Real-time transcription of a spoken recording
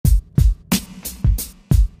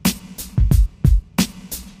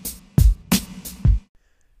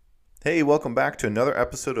Hey, welcome back to another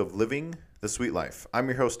episode of Living the Sweet Life. I'm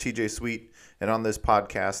your host, TJ Sweet, and on this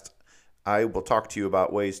podcast, I will talk to you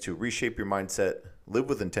about ways to reshape your mindset, live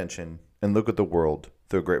with intention, and look at the world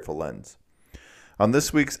through a grateful lens. On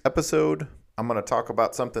this week's episode, I'm going to talk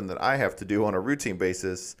about something that I have to do on a routine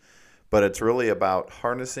basis, but it's really about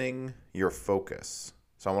harnessing your focus.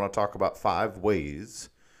 So I want to talk about 5 ways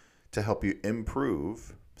to help you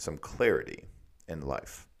improve some clarity in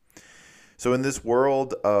life. So in this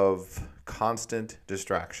world of constant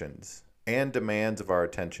distractions and demands of our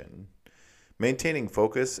attention, maintaining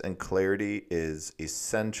focus and clarity is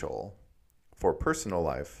essential for personal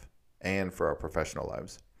life and for our professional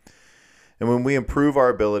lives. And when we improve our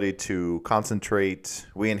ability to concentrate,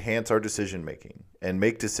 we enhance our decision making and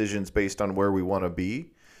make decisions based on where we want to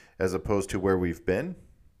be as opposed to where we've been.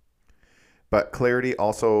 But clarity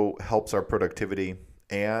also helps our productivity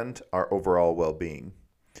and our overall well-being.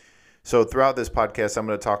 So throughout this podcast, I'm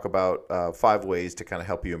going to talk about 5 ways to kind of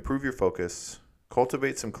help you improve your focus,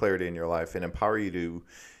 cultivate some clarity in your life, and empower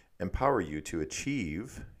you to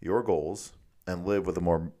achieve your goals and live with a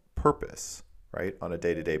more purpose, right, on a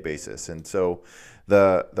day-to-day basis. And so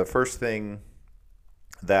the first thing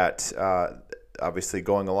that obviously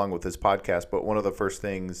going along with this podcast, but one of the first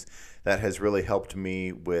things that has really helped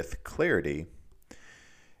me with clarity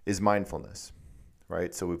is mindfulness.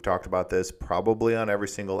 Right? So we've talked about this probably on every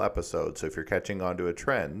single episode. So if you're catching on to a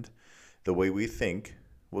trend, the way we think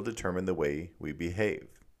will determine the way we behave.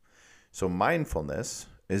 So mindfulness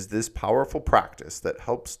is this powerful practice that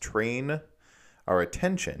helps train our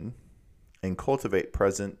attention and cultivate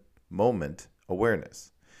present moment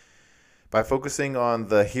awareness. By focusing on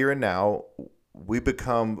the here and now, we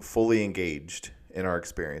become fully engaged in our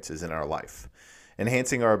experiences in our life,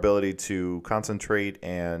 enhancing our ability to concentrate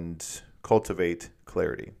and cultivate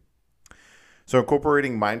clarity. So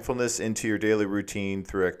incorporating mindfulness into your daily routine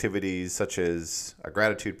through activities such as a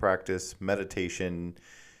gratitude practice, meditation,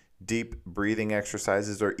 deep breathing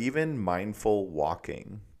exercises, or even mindful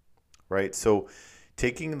walking, right? So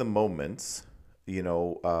taking the moments,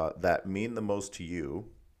 that mean the most to you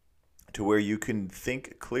to where you can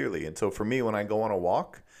think clearly. And so for me, when I go on a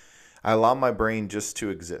walk, I allow my brain just to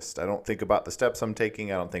exist. I don't think about the steps I'm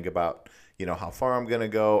taking. I don't think about how far I'm going to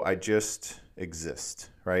go. I just exist,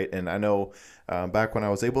 right? And I know back when I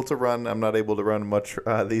was able to run, I'm not able to run much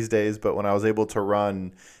these days, but when I was able to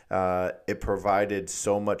run, it provided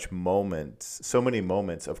so many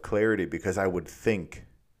moments of clarity because I would think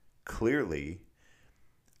clearly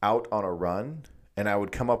out on a run and I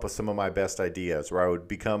would come up with some of my best ideas where I would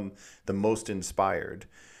become the most inspired.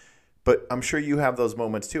 But I'm sure you have those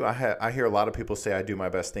moments too. I hear a lot of people say I do my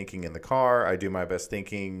best thinking in the car. I do my best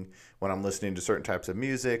thinking when I'm listening to certain types of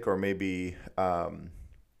music or maybe,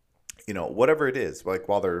 whatever it is, like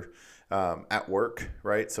while they're at work,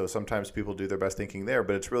 right? So sometimes people do their best thinking there,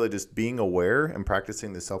 but it's really just being aware and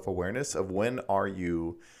practicing the self-awareness of when are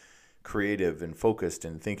you creative and focused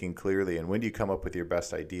and thinking clearly and when do you come up with your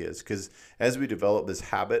best ideas? Because as we develop this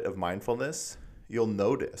habit of mindfulness, you'll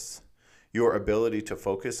notice your ability to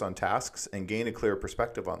focus on tasks and gain a clear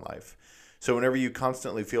perspective on life. So whenever you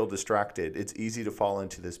constantly feel distracted, it's easy to fall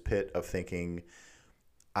into this pit of thinking,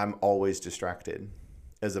 I'm always distracted,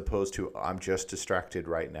 as opposed to I'm just distracted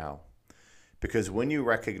right now. Because when you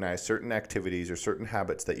recognize certain activities or certain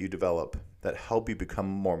habits that you develop that help you become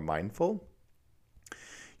more mindful,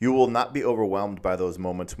 you will not be overwhelmed by those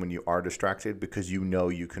moments when you are distracted because you know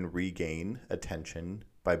you can regain attention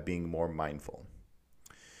by being more mindful.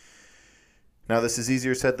 Now, this is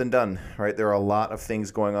easier said than done, right? There are a lot of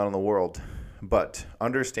things going on in the world, but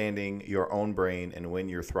understanding your own brain and when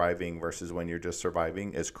you're thriving versus when you're just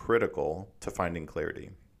surviving is critical to finding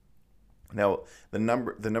clarity. Now, the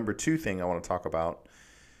number 2 thing I want to talk about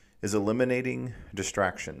is eliminating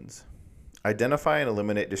distractions. Identify and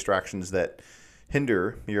eliminate distractions that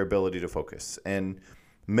hinder your ability to focus and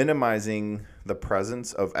minimizing the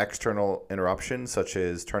presence of external interruptions, such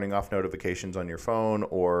as turning off notifications on your phone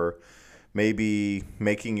or maybe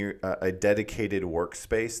making a dedicated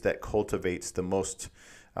workspace that cultivates the most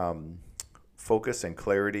focus and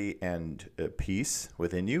clarity and peace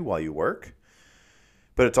within you while you work.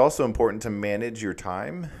 But it's also important to manage your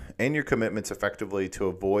time and your commitments effectively to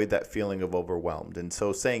avoid that feeling of overwhelmed. And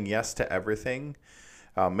so saying yes to everything,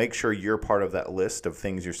 make sure you're part of that list of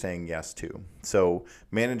things you're saying yes to. So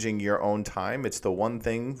managing your own time, it's the one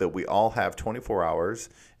thing that we all have 24 hours.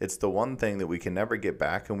 It's the one thing that we can never get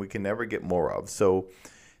back and we can never get more of. So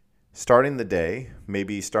starting the day,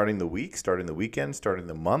 maybe starting the week, starting the weekend, starting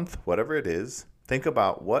the month, whatever it is, think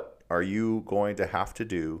about what are you going to have to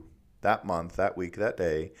do that month, that week, that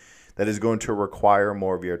day that is going to require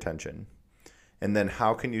more of your attention. And then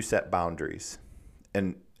how can you set boundaries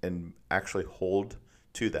and actually hold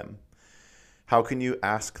to them? How can you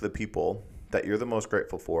ask the people that you're the most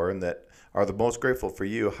grateful for and that are the most grateful for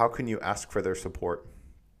you, how can you ask for their support?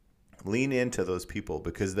 Lean into those people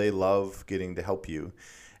because they love getting to help you,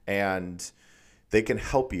 and they can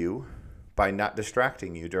help you by not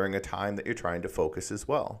distracting you during a time that you're trying to focus as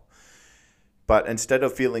well. But instead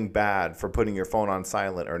of feeling bad for putting your phone on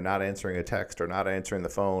silent or not answering a text or not answering the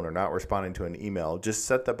phone or not responding to an email, just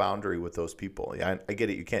set the boundary with those people. I get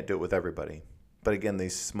it. You can't do it with everybody. But again,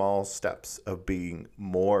 these small steps of being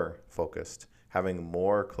more focused, having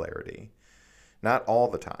more clarity, not all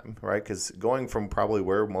the time, right? Because going from probably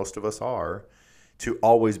where most of us are to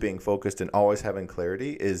always being focused and always having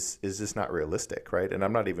clarity is just not realistic, right? And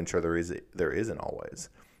I'm not even sure there isn't always.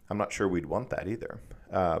 I'm not sure we'd want that either.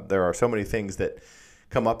 There are so many things that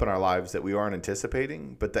come up in our lives that we aren't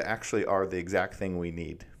anticipating, but that actually are the exact thing we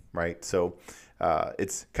need, right? So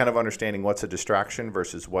it's kind of understanding what's a distraction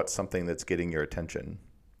versus what's something that's getting your attention.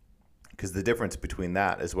 Because the difference between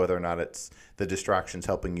that is whether or not it's the distractions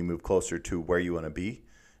helping you move closer to where you want to be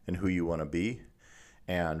and who you want to be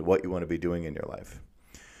and what you want to be doing in your life.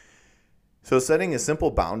 So setting a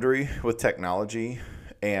simple boundary with technology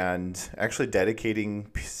and actually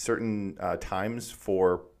dedicating certain times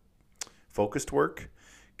for focused work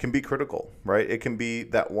can be critical, right? It can be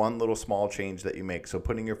that one little small change that you make. So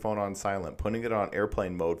putting your phone on silent, putting it on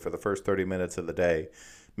airplane mode for the first 30 minutes of the day,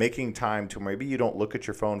 making time to maybe you don't look at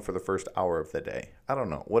your phone for the first hour of the day. I don't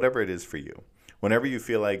know, whatever it is for you. Whenever you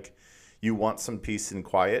feel like you want some peace and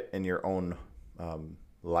quiet in your own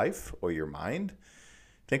life or your mind,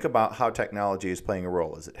 think about how technology is playing a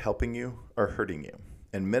role. Is it helping you or hurting you?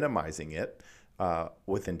 And minimizing it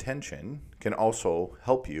with intention can also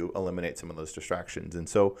help you eliminate some of those distractions. And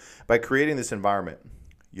so by creating this environment,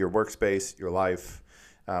 your workspace, your life,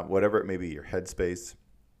 whatever it may be, your headspace,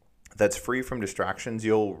 that's free from distractions,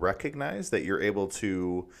 you'll recognize that you're able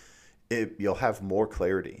to, you'll have more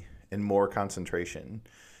clarity and more concentration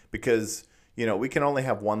because, we can only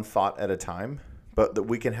have one thought at a time, but that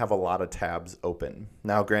we can have a lot of tabs open.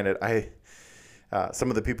 Now, granted, some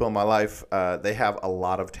of the people in my life, they have a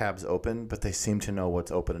lot of tabs open, but they seem to know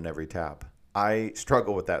what's open in every tab. I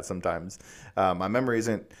struggle with that sometimes. My memory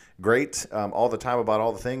isn't great all the time about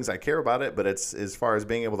all the things. I care about it, but it's as far as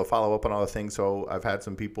being able to follow up on all the things. So I've had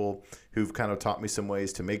some people who've kind of taught me some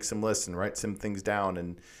ways to make some lists and write some things down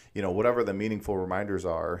and, whatever the meaningful reminders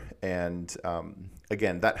are. And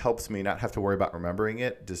again, that helps me not have to worry about remembering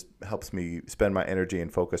it. Just helps me spend my energy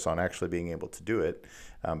and focus on actually being able to do it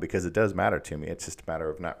because it does matter to me. It's just a matter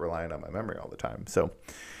of not relying on my memory all the time. So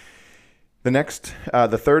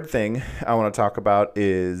the third thing I want to talk about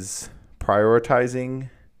is prioritizing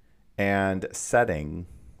and setting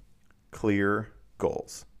clear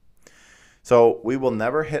goals. So we will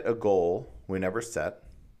never hit a goal we never set.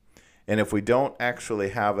 And if we don't actually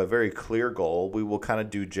have a very clear goal, we will kind of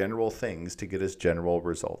do general things to get us general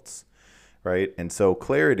results, right? And so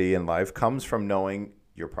clarity in life comes from knowing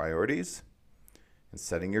your priorities and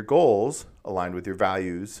setting your goals aligned with your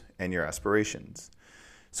values and your aspirations.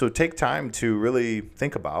 So take time to really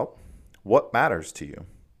think about what matters to you.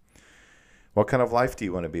 What kind of life do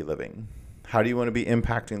you want to be living? How do you want to be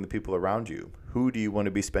impacting the people around you? Who do you want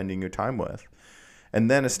to be spending your time with? And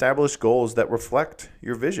then establish goals that reflect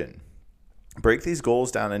your vision. Break these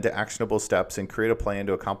goals down into actionable steps and create a plan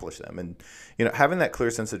to accomplish them. And having that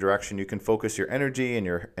clear sense of direction, you can focus your energy and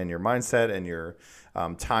your mindset and your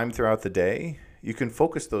time throughout the day. You can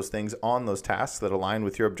focus those things on those tasks that align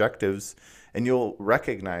with your objectives, and you'll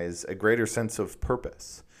recognize a greater sense of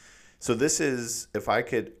purpose. So this is, if I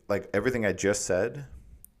could, like everything I just said,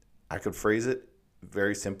 I could phrase it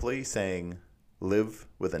very simply saying, live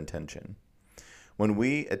with intention. When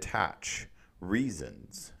we attach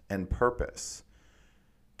reasons and purpose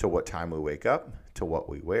to what time we wake up, to what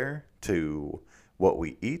we wear, to what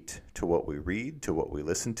we eat, to what we read, to what we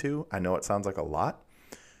listen to, I know it sounds like a lot,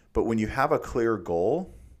 but when you have a clear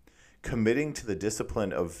goal, committing to the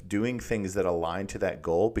discipline of doing things that align to that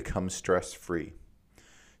goal becomes stress-free.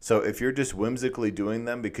 So if you're just whimsically doing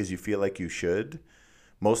them because you feel like you should,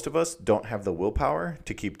 most of us don't have the willpower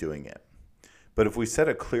to keep doing it. But if we set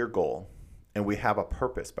a clear goal and we have a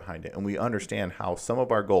purpose behind it and we understand how some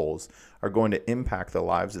of our goals are going to impact the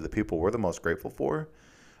lives of the people we're the most grateful for,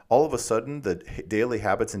 all of a sudden the daily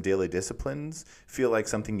habits and daily disciplines feel like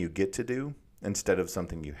something you get to do instead of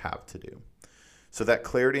something you have to do. So that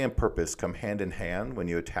clarity and purpose come hand in hand when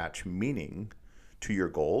you attach meaning to your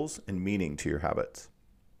goals and meaning to your habits.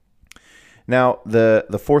 Now,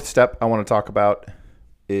 the fourth step I want to talk about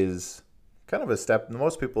is kind of a step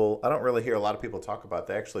most people, I don't really hear a lot of people talk about.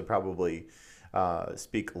 They actually probably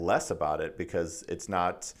speak less about it because it's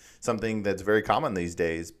not something that's very common these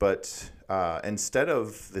days. But instead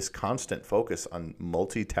of this constant focus on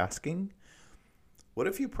multitasking, what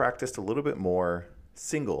if you practiced a little bit more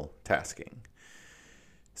single tasking?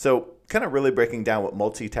 So kind of really breaking down what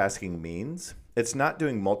multitasking means, it's not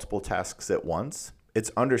doing multiple tasks at once. It's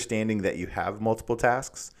understanding that you have multiple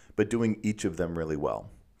tasks, but doing each of them really well.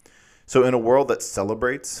 So in a world that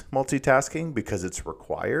celebrates multitasking because it's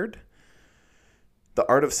required, the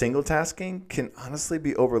art of single tasking can honestly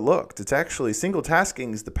be overlooked. It's actually single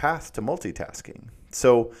tasking is the path to multitasking.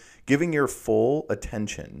 So giving your full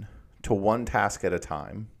attention to one task at a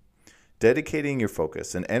time, dedicating your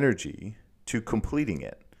focus and energy to completing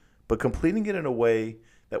it, but completing it in a way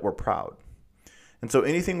that we're proud. And so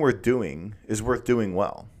anything worth doing is worth doing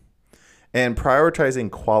well. And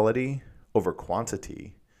prioritizing quality over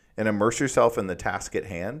quantity and immerse yourself in the task at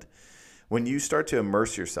hand. When you start to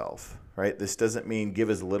immerse yourself, right, this doesn't mean give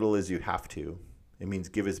as little as you have to. It means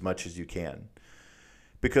give as much as you can.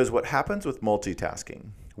 Because what happens with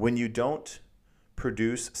multitasking, when you don't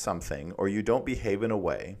produce something or you don't behave in a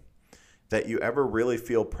way that you ever really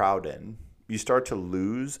feel proud in, you start to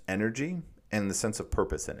lose energy and the sense of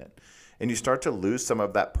purpose in it. And you start to lose some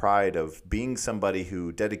of that pride of being somebody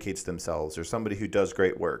who dedicates themselves or somebody who does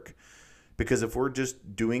great work. Because if we're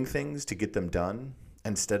just doing things to get them done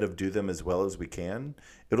instead of do them as well as we can,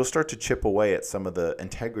 it'll start to chip away at some of the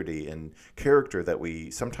integrity and character that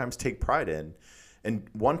we sometimes take pride in. And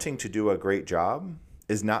wanting to do a great job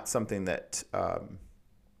is not something that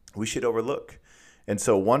we should overlook. And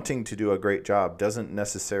so wanting to do a great job doesn't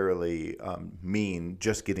necessarily mean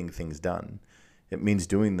just getting things done. It means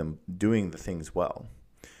doing the things well.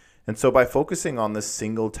 And so by focusing on this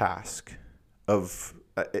single task of,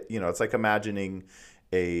 it's like imagining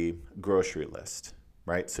a grocery list,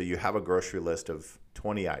 right? So you have a grocery list of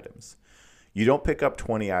 20 items. You don't pick up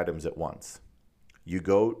 20 items at once. You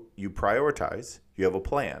prioritize, you have a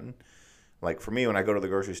plan. Like for me, when I go to the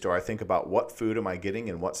grocery store, I think about what food am I getting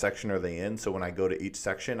and what section are they in. So when I go to each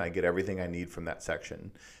section, I get everything I need from that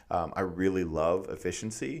section. I really love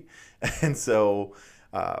efficiency. And so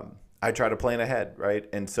I try to plan ahead, right?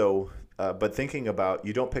 And so, but thinking about,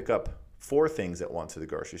 you don't pick up 4 things at once at the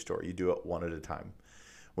grocery store. You do it one at a time.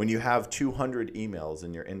 When you have 200 emails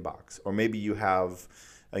in your inbox, or maybe you have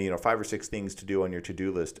 5 or 6 things to do on your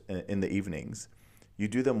to-do list in the evenings, you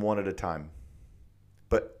do them one at a time.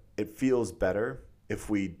 But it feels better if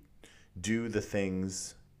we do the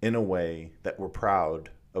things in a way that we're proud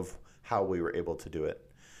of how we were able to do it.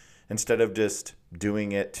 Instead of just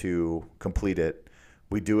doing it to complete it,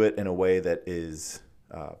 we do it in a way that is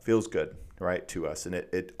feels good, right, to us. And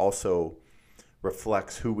it also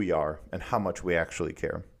reflects who we are and how much we actually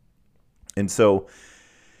care. And so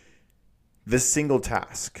this single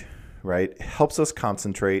task, right, helps us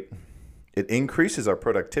concentrate. It increases our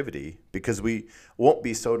productivity because we won't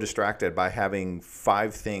be so distracted by having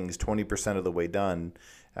 5 things 20% of the way done.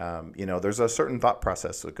 There's a certain thought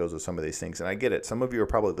process that goes with some of these things. And I get it. Some of you are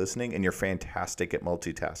probably listening and you're fantastic at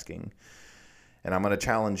multitasking. And I'm going to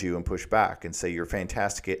challenge you and push back and say you're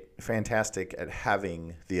fantastic at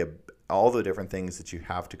having all the different things that you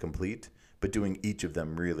have to complete, but doing each of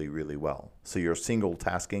them really, really well. So you're single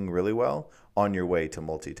tasking really well on your way to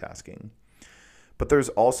multitasking. But there's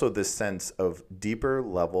also this sense of deeper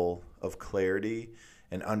level of clarity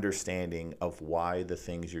and understanding of why the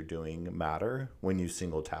things you're doing matter when you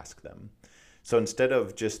single task them. So instead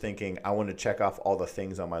of just thinking, I want to check off all the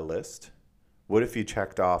things on my list, what if you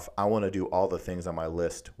checked off, I want to do all the things on my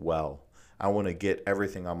list well? I want to get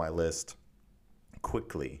everything on my list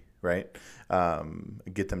quickly, right?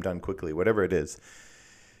 Get them done quickly, whatever it is.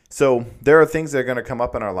 So there are things that are going to come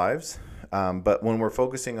up in our lives, but when we're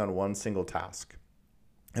focusing on one single task,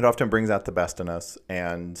 it often brings out the best in us,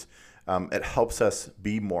 and it helps us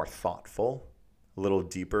be more thoughtful, a little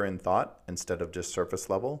deeper in thought instead of just surface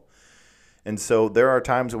level. And so there are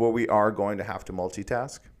times where we are going to have to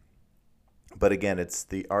multitask. But again, it's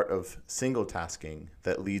the art of single tasking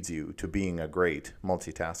that leads you to being a great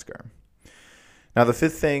multitasker. Now, the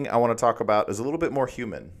 5th thing I want to talk about is a little bit more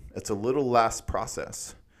human. It's a little less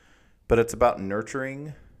process, but it's about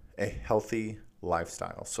nurturing a healthy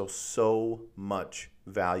lifestyle. So much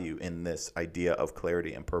value in this idea of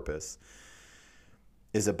clarity and purpose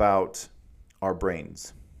is about our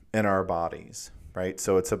brains and our bodies, right?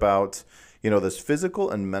 So it's about, this physical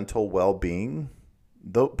and mental well-being.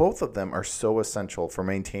 Both of them are so essential for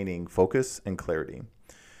maintaining focus and clarity.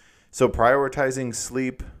 So prioritizing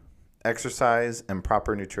sleep, exercise, and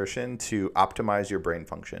proper nutrition to optimize your brain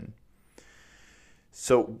function.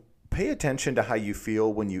 So pay attention to how you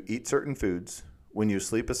feel when you eat certain foods, when you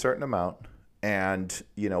sleep a certain amount, And,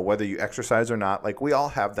 whether you exercise or not, like we all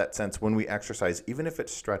have that sense when we exercise, even if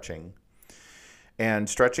it's stretching. And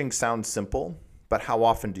stretching sounds simple, but how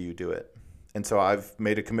often do you do it? And so I've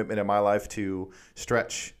made a commitment in my life to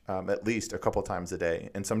stretch at least a couple times a day.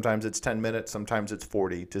 And sometimes it's 10 minutes, sometimes it's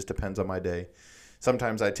 40, just depends on my day.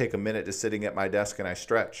 Sometimes I take a minute just sitting at my desk and I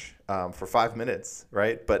stretch for 5 minutes,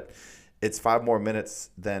 right? But it's 5 more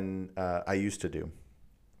minutes than I used to do.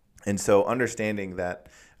 And so understanding that,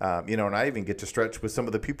 and I even get to stretch with some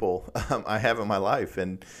of the people I have in my life.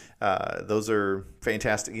 And those are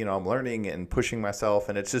fantastic. I'm learning and pushing myself.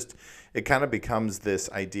 And it kind of becomes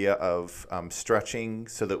this idea of stretching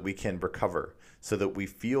so that we can recover, so that we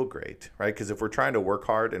feel great, right? Because if we're trying to work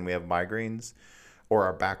hard and we have migraines or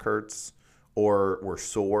our back hurts or we're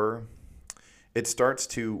sore, it starts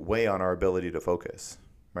to weigh on our ability to focus,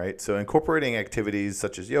 right? So incorporating activities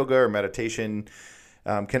such as yoga or meditation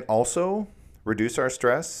can also reduce our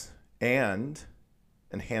stress and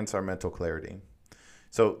enhance our mental clarity.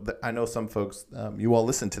 So I know some folks, you all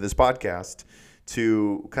listen to this podcast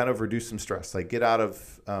to kind of reduce some stress, like get out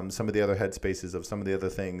of some of the other headspaces of some of the other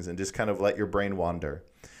things and just kind of let your brain wander.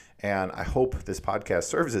 And I hope this podcast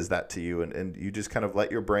serves as that to you, and you just kind of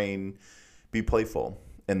let your brain be playful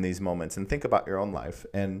in these moments and think about your own life.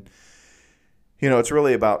 And it's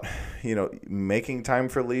really about, making time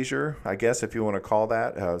for leisure, I guess, if you want to call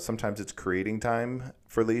that. Sometimes it's creating time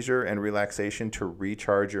for leisure and relaxation to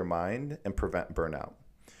recharge your mind and prevent burnout.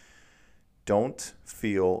 Don't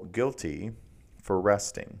feel guilty for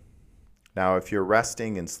resting. Now, if you're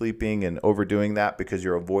resting and sleeping and overdoing that because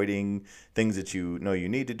you're avoiding things that you know you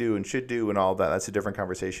need to do and should do and all that, that's a different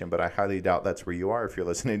conversation. But I highly doubt that's where you are if you're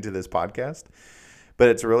listening to this podcast. But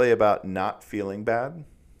it's really about not feeling bad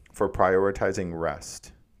for prioritizing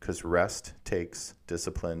rest, because rest takes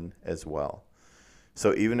discipline as well.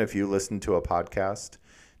 So even if you listen to a podcast,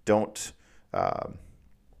 don't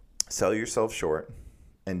sell yourself short,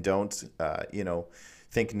 and don't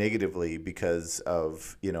think negatively because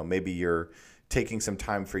of maybe you're taking some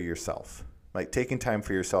time for yourself. Like, taking time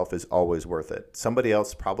for yourself is always worth it. Somebody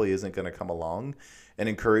else probably isn't going to come along and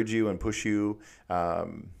encourage you and push you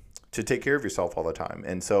to take care of yourself all the time.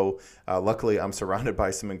 And so luckily I'm surrounded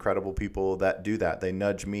by some incredible people that do that. They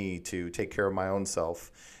nudge me to take care of my own self.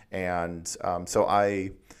 And so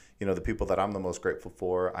the people that I'm the most grateful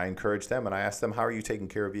for, I encourage them and I ask them, how are you taking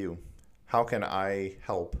care of you? How can I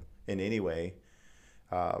help in any way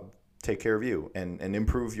take care of you and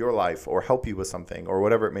improve your life or help you with something or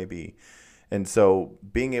whatever it may be? And so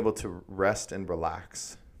being able to rest and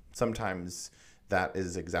relax, sometimes that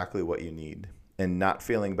is exactly what you need. And not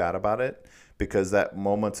feeling bad about it, because that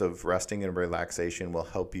moments of resting and relaxation will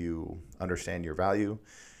help you understand your value.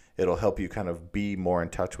 It'll help you kind of be more in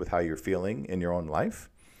touch with how you're feeling in your own life.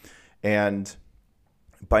 And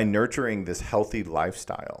by nurturing this healthy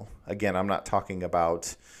lifestyle, again, I'm not talking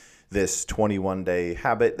about this 21-day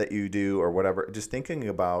habit that you do or whatever, just thinking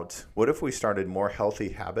about what if we started more healthy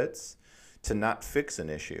habits to not fix an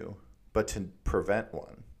issue, but to prevent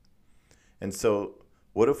one. And so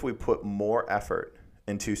what if we put more effort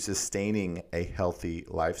into sustaining a healthy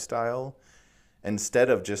lifestyle instead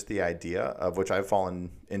of just the idea of, which I've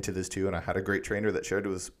fallen into this too, and I had a great trainer that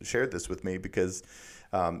shared this with me because,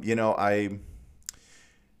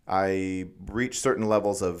 I reach certain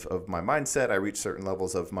levels of my mindset, I reach certain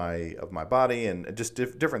levels of my body, and just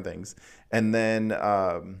different things, and then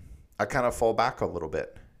I kind of fall back a little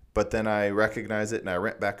bit. But then I recognize it and I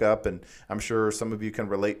ramp back up, and I'm sure some of you can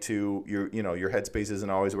relate to your headspace isn't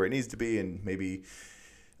always where it needs to be, and maybe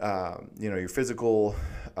your physical,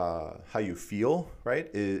 how you feel, right,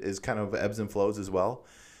 is kind of ebbs and flows as well.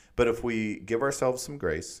 But if we give ourselves some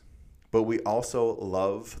grace, but we also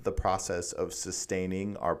love the process of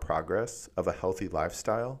sustaining our progress of a healthy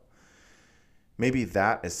lifestyle, maybe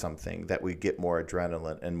that is something that we get more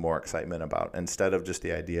adrenaline and more excitement about instead of just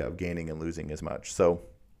the idea of gaining and losing as much. So.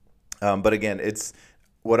 But again, it's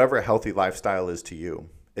whatever a healthy lifestyle is to you.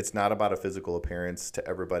 It's not about a physical appearance to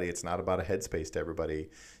everybody. It's not about a headspace to everybody.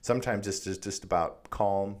 Sometimes it's just about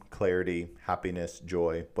calm, clarity, happiness,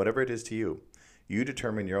 joy, whatever it is to you. You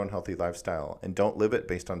determine your own healthy lifestyle and don't live it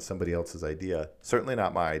based on somebody else's idea. Certainly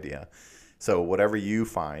not my idea. So whatever you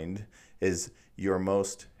find is your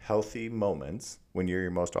most healthy moments when you're your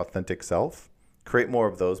most authentic self, create more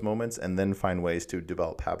of those moments, and then find ways to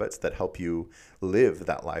develop habits that help you live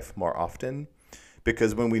that life more often.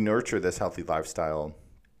 Because when we nurture this healthy lifestyle,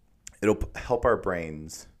 it'll help our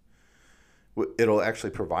brains. It'll actually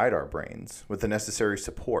provide our brains with the necessary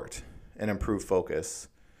support and improve focus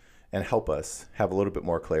and help us have a little bit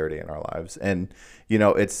more clarity in our lives. And,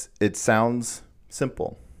 it sounds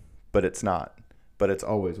simple, but it's not. But it's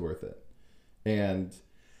always worth it. And,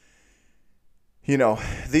 you know,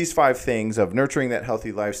 these 5 things of nurturing that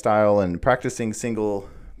healthy lifestyle and practicing single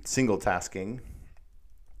tasking,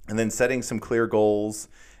 and then setting some clear goals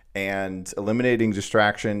and eliminating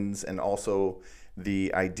distractions, and also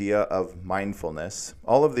the idea of mindfulness,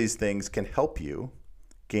 all of these things can help you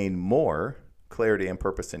gain more clarity and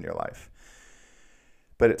purpose in your life.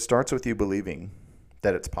 But it starts with you believing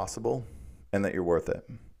that it's possible and that you're worth it,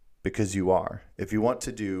 because you are. If you want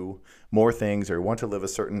to do more things or want to live a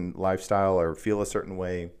certain lifestyle or feel a certain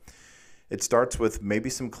way, it starts with maybe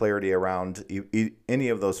some clarity around any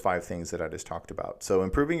of those 5 things that I just talked about. So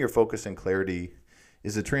improving your focus and clarity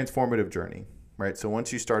is a transformative journey, right? So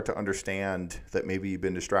once you start to understand that maybe you've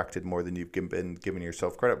been distracted more than you've been giving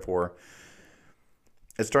yourself credit for,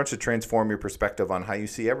 it starts to transform your perspective on how you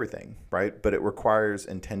see everything, right? But it requires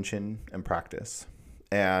intention and practice.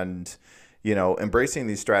 And, you know, embracing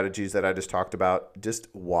these strategies that I just talked about, just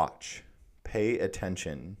watch, pay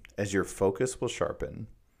attention as your focus will sharpen,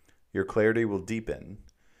 your clarity will deepen,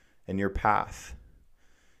 and your path,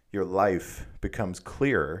 your life becomes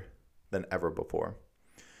clearer than ever before.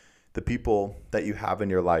 The people that you have in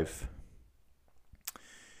your life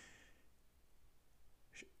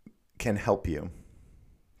can help you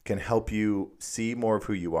see more of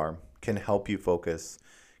who you are, can help you focus,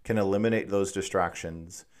 can eliminate those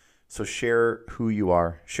distractions. So share who you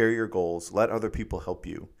are, share your goals, let other people help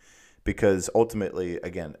you. Because ultimately,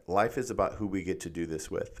 again, life is about who we get to do this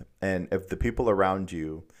with. And if the people around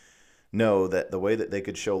you know that the way that they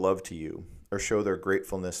could show love to you or show their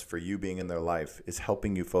gratefulness for you being in their life is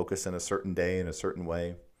helping you focus in a certain day in a certain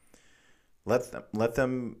way, let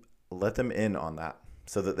them in on that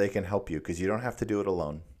so that they can help you, because you don't have to do it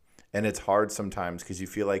alone. And it's hard sometimes because you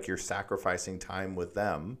feel like you're sacrificing time with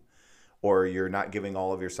them, or you're not giving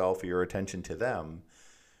all of yourself or your attention to them.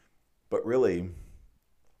 But really,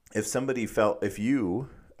 if you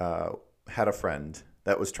had a friend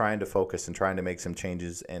that was trying to focus and trying to make some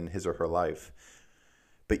changes in his or her life,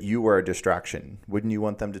 but you were a distraction, wouldn't you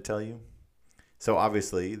want them to tell you? So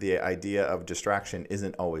obviously, the idea of distraction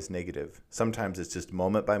isn't always negative. Sometimes it's just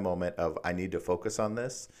moment by moment of, I need to focus on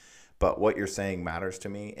this, but what you're saying matters to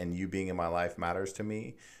me, and you being in my life matters to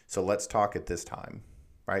me. So let's talk at this time,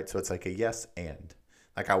 right? So it's like a yes and.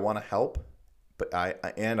 Like, I want to help, but I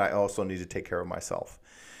also need to take care of myself.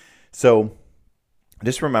 So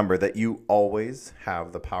just remember that you always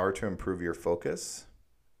have the power to improve your focus,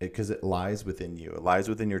 because it lies within you. It lies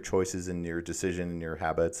within your choices and your decision and your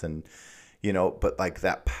habits, and but like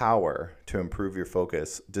that power to improve your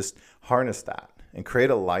focus, just harness that and create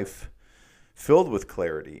a life filled with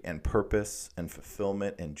clarity and purpose and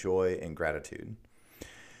fulfillment and joy and gratitude.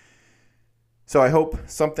 So I hope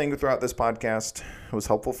something throughout this podcast was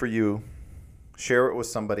helpful for you. Share it with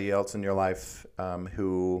somebody else in your life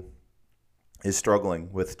who is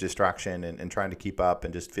struggling with distraction and trying to keep up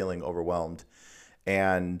and just feeling overwhelmed.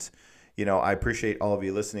 And I appreciate all of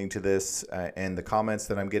you listening to this, and the comments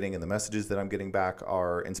that I'm getting and the messages that I'm getting back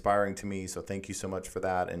are inspiring to me. So thank you so much for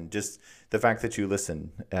that. And just the fact that you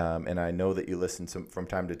listen, and I know that you listen from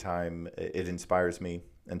time to time, it inspires me.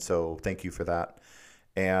 And so thank you for that.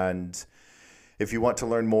 And if you want to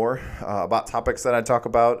learn more about topics that I talk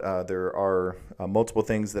about, there are multiple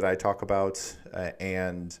things that I talk about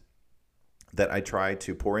and that I try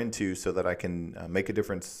to pour into so that I can make a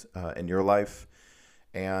difference in your life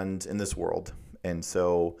and in this world. And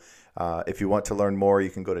so if you want to learn more, you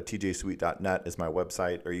can go to tjsweet.net is my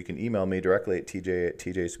website, or you can email me directly at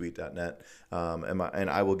tj@tjsweet.net, and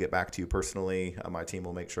I will get back to you personally. My team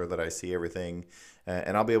will make sure that I see everything,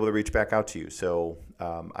 and I'll be able to reach back out to you. So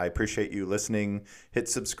I appreciate you listening. Hit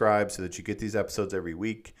subscribe so that you get these episodes every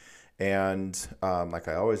week. And like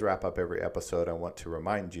I always wrap up every episode, I want to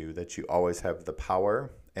remind you that you always have the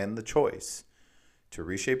power and the choice to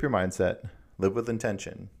reshape your mindset, live with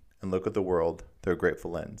intention, and look at the world through a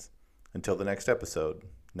grateful lens. Until the next episode,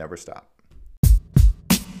 never stop.